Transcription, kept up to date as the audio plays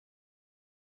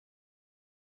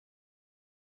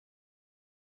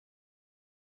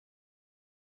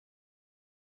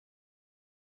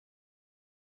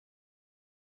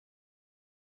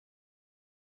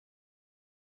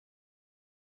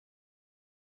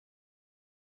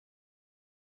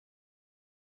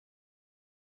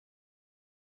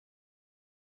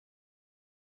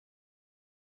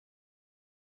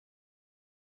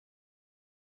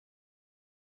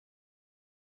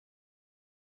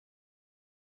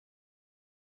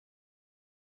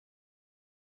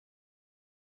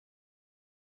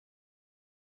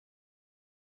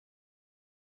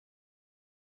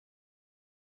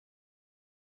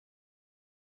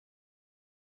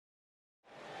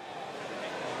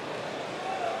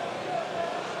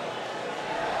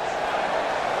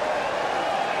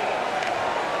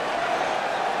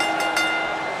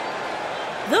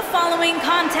The following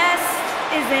contest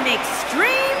is an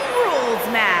Extreme Rules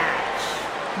match.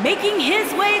 Making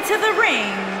his way to the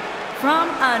ring from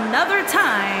another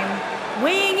time,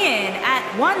 weighing in at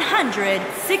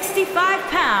 165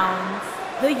 pounds,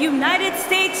 the United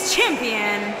States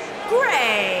Champion,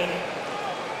 Gray.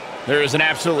 There is an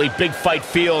absolutely big fight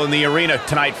feel in the arena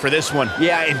tonight for this one.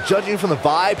 Yeah, and judging from the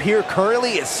vibe here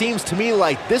currently, it seems to me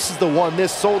like this is the one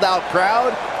this sold-out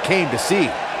crowd came to see.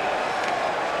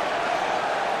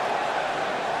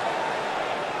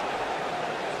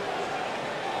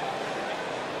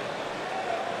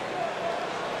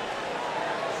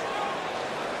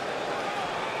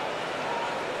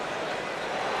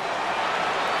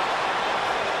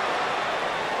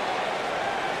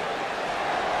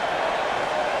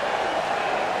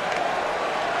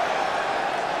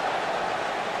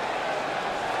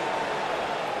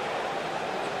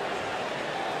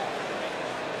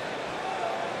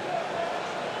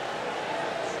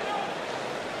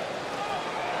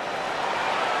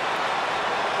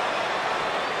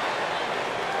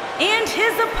 And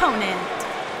his opponent,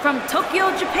 from Tokyo,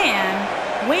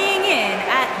 Japan, weighing in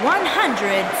at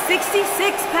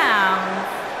 166 pounds,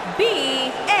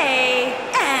 B.A.N.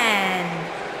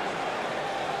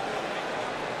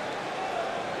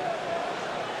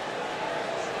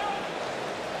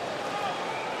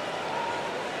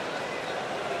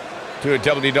 Two of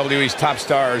WWE's top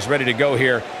stars ready to go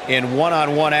here in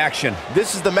one-on-one action.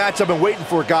 This is the match I've been waiting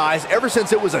for, guys. Ever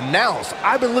since it was announced,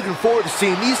 I've been looking forward to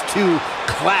seeing these two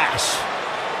clash.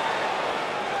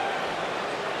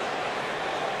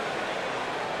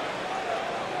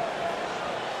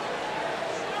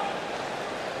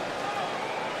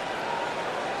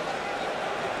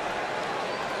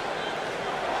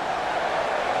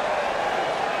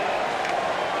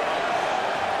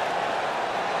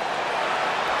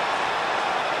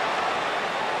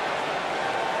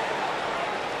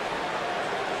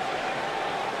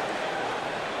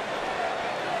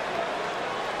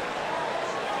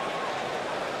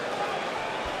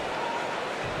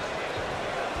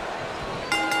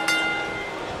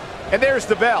 And there's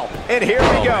the bell, and here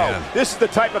we go. Man. This is the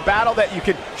type of battle that you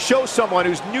can show someone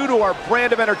who's new to our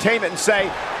brand of entertainment and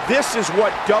say, this is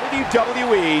what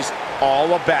WWE's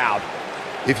all about.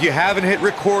 If you haven't hit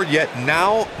record yet,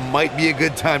 now might be a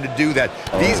good time to do that.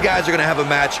 These guys are going to have a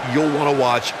match you'll want to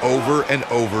watch over and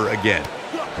over again.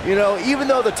 You know, even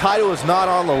though the title is not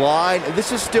on the line,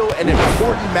 this is still an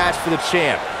important match for the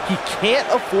champ. He can't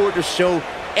afford to show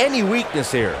any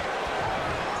weakness here.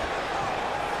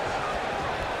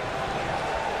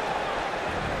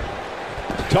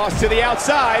 Toss to the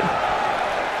outside.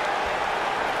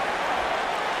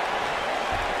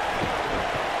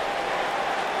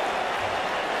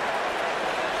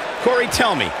 Corey,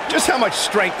 tell me, just how much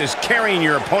strength does carrying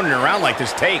your opponent around like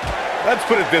this take? Let's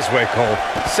put it this way, Cole.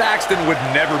 Saxton would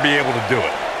never be able to do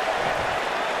it.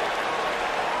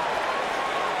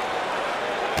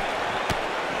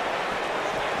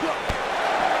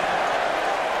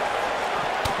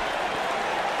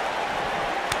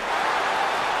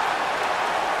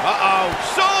 Uh-oh,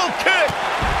 soul kick!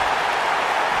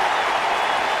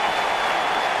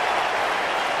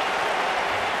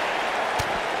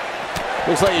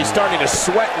 Looks like he's starting to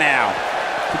sweat now.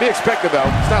 To be expected, though.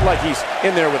 It's not like he's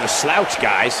in there with a slouch,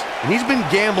 guys. And he's been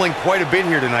gambling quite a bit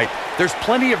here tonight. There's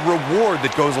plenty of reward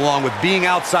that goes along with being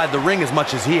outside the ring as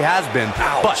much as he has been.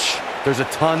 Ouch. But there's a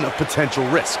ton of potential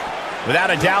risk.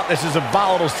 Without a doubt, this is a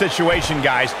volatile situation,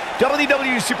 guys.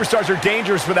 WWE superstars are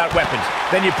dangerous without weapons.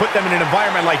 Then you put them in an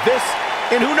environment like this,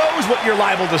 and who knows what you're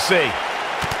liable to see.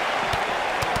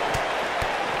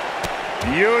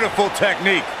 Beautiful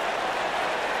technique.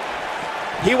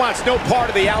 He wants no part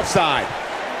of the outside.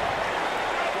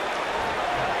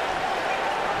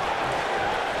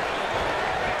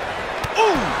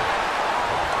 Ooh!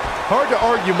 Hard to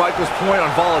argue Michael's point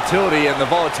on volatility and the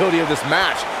volatility of this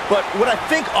match, but what I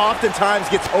think oftentimes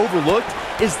gets overlooked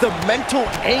is the mental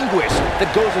anguish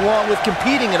that goes along with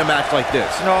competing in a match like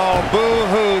this. Oh,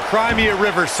 boo-hoo. Cry me a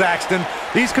river, Saxton.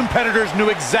 These competitors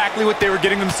knew exactly what they were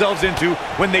getting themselves into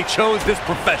when they chose this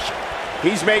profession.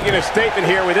 He's making a statement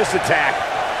here with this attack.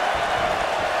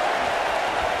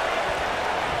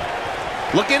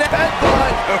 Looking at that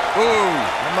butt.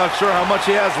 I'm not sure how much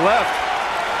he has left.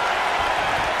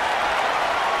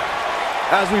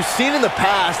 As we've seen in the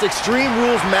past, Extreme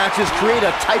Rules matches create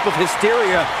a type of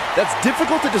hysteria that's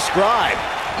difficult to describe,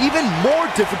 even more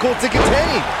difficult to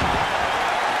contain.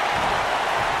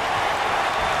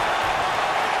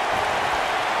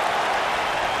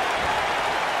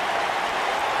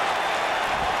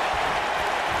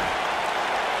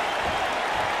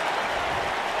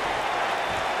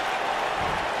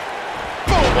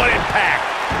 Boom, what impact!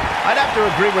 I'd have to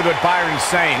agree with what Byron's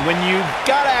saying. When you've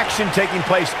got action taking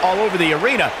place all over the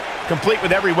arena, complete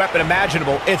with every weapon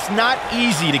imaginable, it's not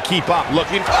easy to keep up.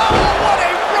 Looking, oh, what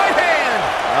a right hand!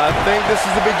 I think this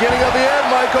is the beginning of the end,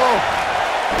 Michael.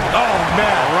 Oh,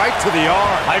 man. Right to the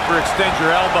arm. Hyperextend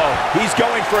your elbow. He's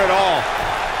going for it all.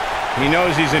 He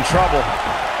knows he's in trouble.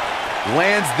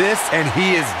 Lands this, and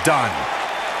he is done.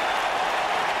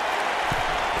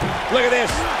 Look at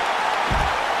this.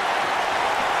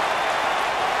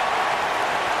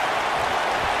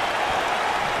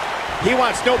 He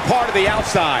wants no part of the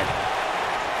outside.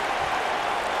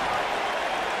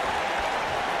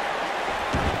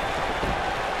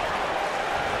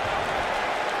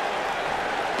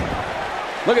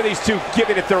 Look at these two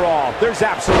giving it their all. There's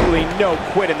absolutely no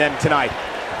quit in them tonight.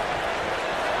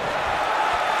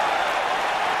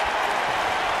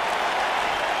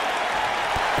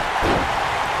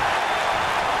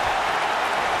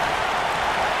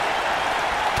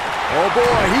 Oh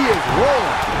boy, he is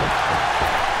rolling.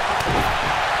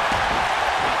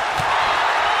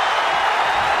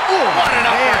 What an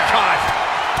uppercut!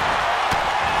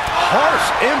 Harsh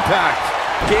impact.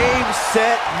 Game,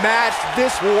 set, match.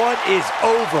 This one is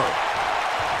over.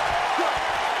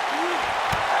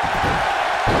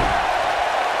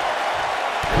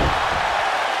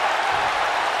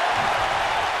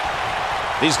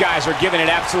 These guys are giving it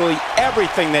absolutely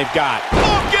everything they've got.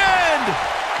 Bookend!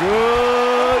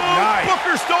 Good night.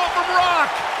 Booker stole from Rock.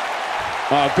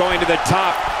 Going to the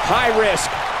top, high risk.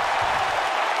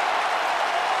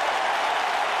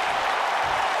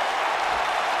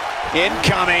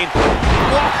 Incoming.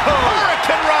 Whoa.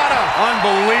 Hurricane Rana.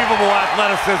 Unbelievable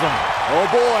athleticism. Oh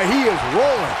boy, he is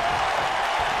rolling.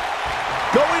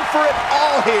 Going for it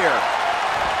all here.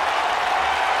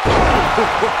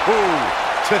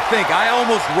 To think, I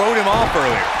almost wrote him off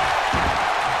earlier.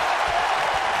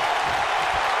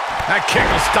 That kick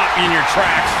will stop you in your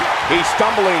tracks. He's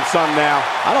stumbling some now.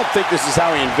 I don't think this is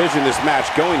how he envisioned this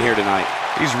match going here tonight.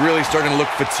 He's really starting to look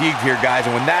fatigued here, guys,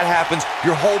 and when that happens,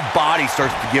 your whole body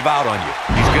starts to give out on you.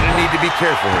 He's going to need to be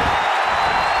careful here.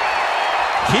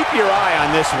 Keep your eye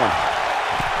on this one.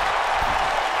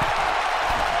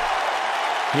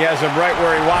 He has him right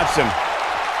where he wants him.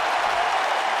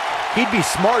 He'd be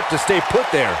smart to stay put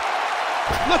there.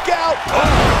 Look out!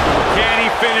 Can he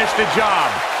finish the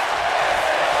job?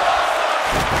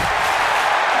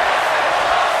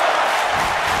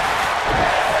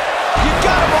 You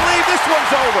gotta believe this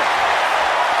one's over.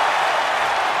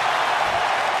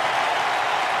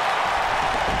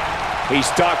 He's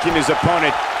stalking his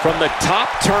opponent from the top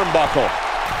turnbuckle.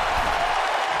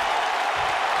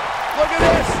 Look at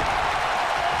this!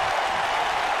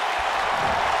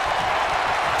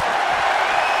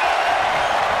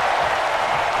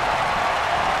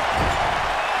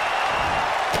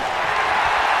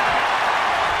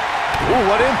 Ooh,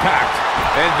 what impact.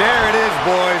 And there it is,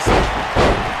 boys.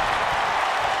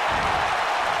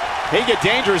 They get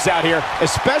dangerous out here,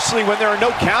 especially when there are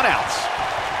no countouts.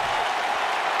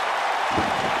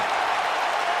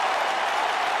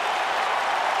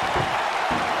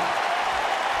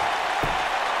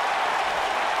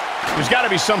 There's got to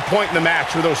be some point in the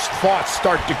match where those thoughts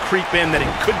start to creep in that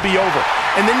it could be over.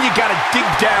 And then you got to dig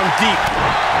down deep.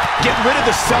 Get rid of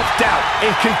the self-doubt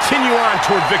and continue on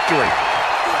toward victory.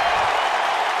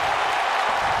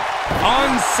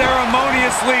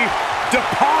 Unceremoniously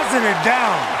deposited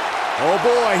down. Oh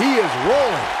boy, he is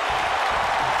rolling.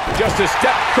 Just a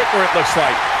step quicker, it looks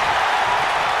like.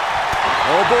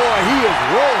 Oh boy, he is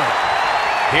rolling.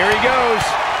 Here he goes.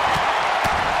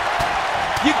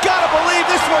 You gotta believe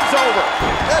this one's over.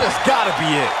 That has gotta be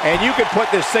it. And you can put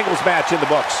this singles match in the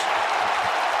books.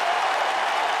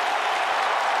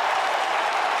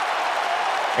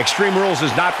 Extreme Rules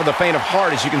is not for the faint of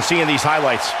heart, as you can see in these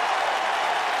highlights.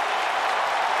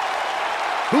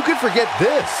 Who could forget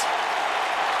this?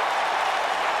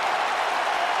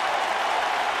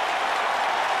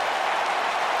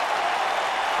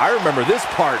 I remember this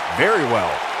part very well.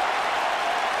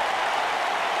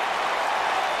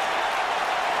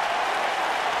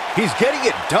 He's getting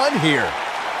it done here.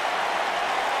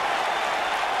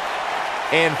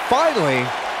 And finally,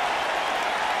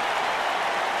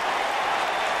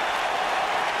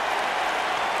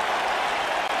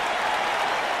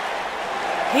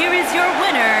 Here is your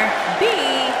winner, B.